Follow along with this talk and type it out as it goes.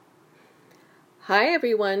Hi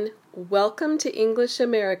everyone, welcome to English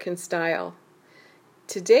American Style.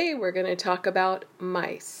 Today we're going to talk about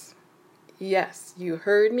mice. Yes, you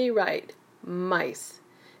heard me right, mice.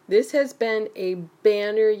 This has been a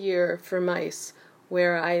banner year for mice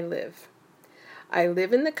where I live. I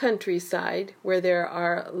live in the countryside where there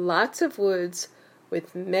are lots of woods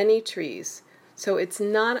with many trees, so it's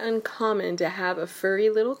not uncommon to have a furry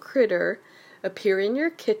little critter appear in your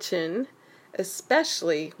kitchen,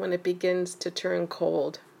 especially when it begins to turn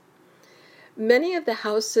cold. Many of the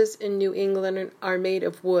houses in New England are made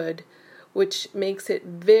of wood, which makes it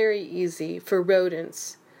very easy for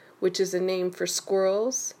rodents, which is a name for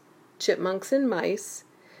squirrels, chipmunks, and mice,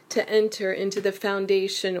 to enter into the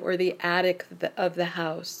foundation or the attic of the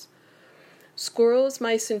house. Squirrels,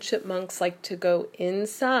 mice, and chipmunks like to go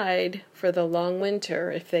inside for the long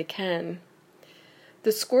winter if they can.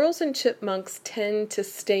 The squirrels and chipmunks tend to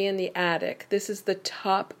stay in the attic. This is the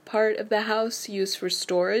top part of the house used for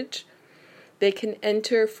storage. They can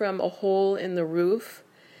enter from a hole in the roof.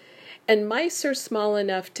 And mice are small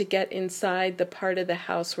enough to get inside the part of the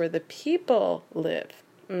house where the people live.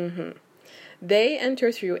 They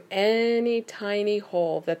enter through any tiny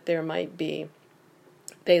hole that there might be.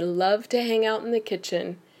 They love to hang out in the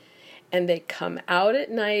kitchen, and they come out at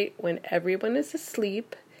night when everyone is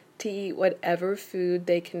asleep to eat whatever food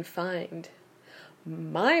they can find.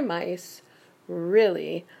 My mice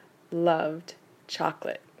really loved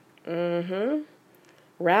chocolate.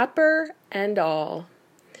 Wrapper and all.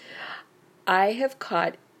 I have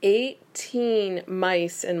caught 18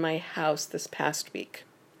 mice in my house this past week.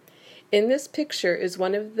 In this picture is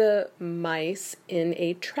one of the mice in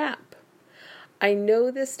a trap. I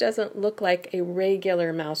know this doesn't look like a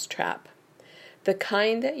regular mouse trap, the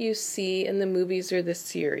kind that you see in the movies or the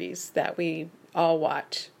series that we all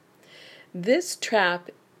watch. This trap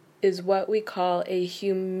is what we call a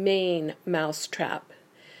humane mouse trap.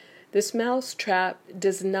 This mouse trap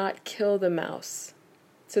does not kill the mouse.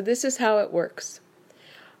 So this is how it works.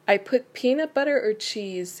 I put peanut butter or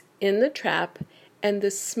cheese in the trap, and the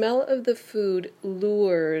smell of the food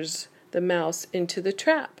lures the mouse into the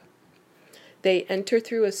trap. They enter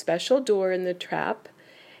through a special door in the trap,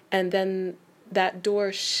 and then that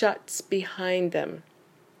door shuts behind them,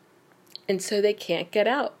 and so they can't get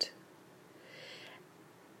out.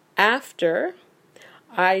 After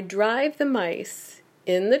I drive the mice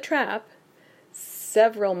in the trap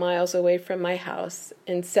several miles away from my house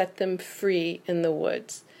and set them free in the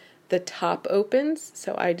woods. The top opens,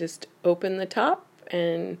 so I just open the top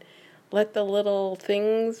and let the little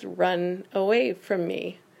things run away from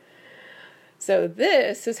me. So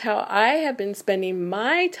this is how I have been spending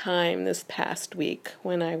my time this past week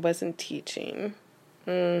when I wasn't teaching.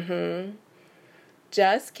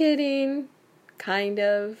 Just kidding. Kind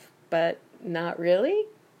of, but not really.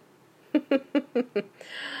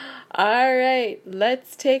 All right,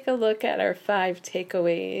 let's take a look at our 5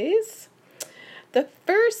 takeaways. The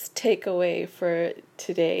first takeaway for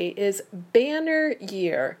today is banner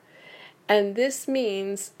year. And this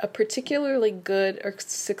means a particularly good or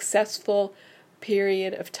successful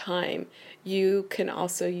period of time. You can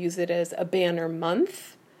also use it as a banner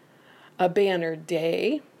month, a banner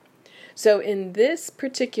day. So in this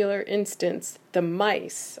particular instance, the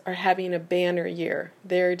mice are having a banner year.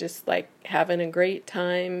 They're just like having a great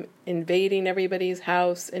time invading everybody's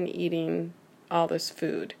house and eating all this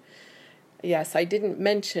food. Yes, I didn't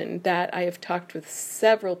mention that I have talked with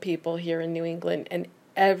several people here in New England, and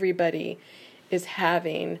everybody is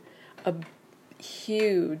having a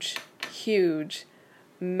huge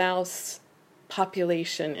mouse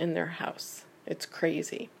population in their house. It's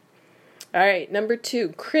crazy. All right, number 2,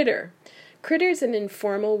 critter. Critter is an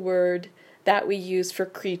informal word that we use for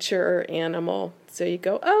creature or animal. So you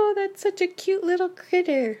go, oh, that's such a cute little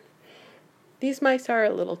critter. These mice are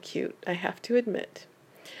a little cute, I have to admit.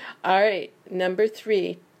 All right, number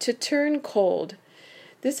 3, to turn cold.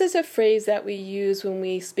 This is a phrase that we use when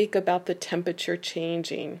we speak about the temperature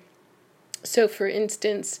changing. So for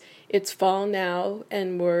instance, it's fall now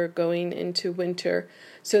and we're going into winter,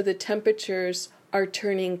 so the temperatures are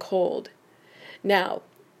turning cold. Now,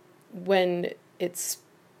 when it's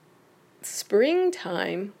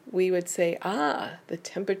springtime, we would say, the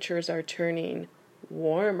temperatures are turning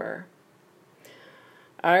warmer.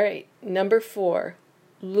 All right, number 4,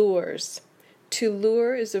 lures. To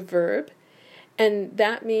lure is a verb, and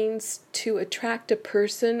that means to attract a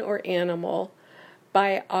person or animal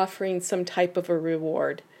by offering some type of a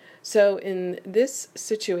reward. So in this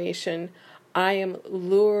situation, I am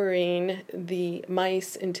luring the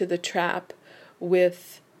mice into the trap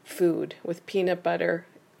with food, with peanut butter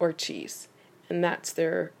or cheese. And that's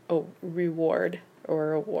their reward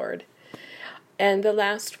or award. And the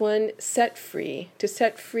last one, set free. To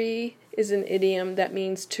set free is an idiom that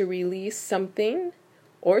means to release something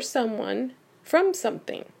or someone from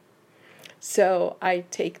something. So I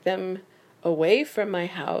take them away from my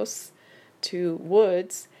house to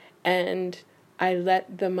woods and I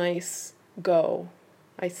let the mice go.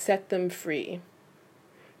 I set them free.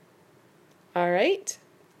 All right?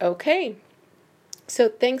 Okay. So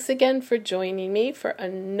thanks again for joining me for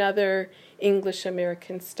another English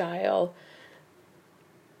American Style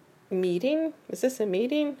meeting. Is this a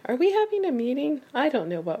meeting? Are we having a meeting? I don't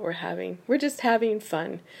know what we're having. We're just having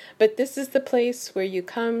fun. But this is the place where you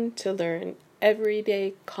come to learn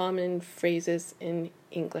everyday common phrases in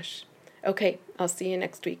English. Okay, I'll see you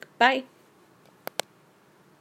next week. Bye.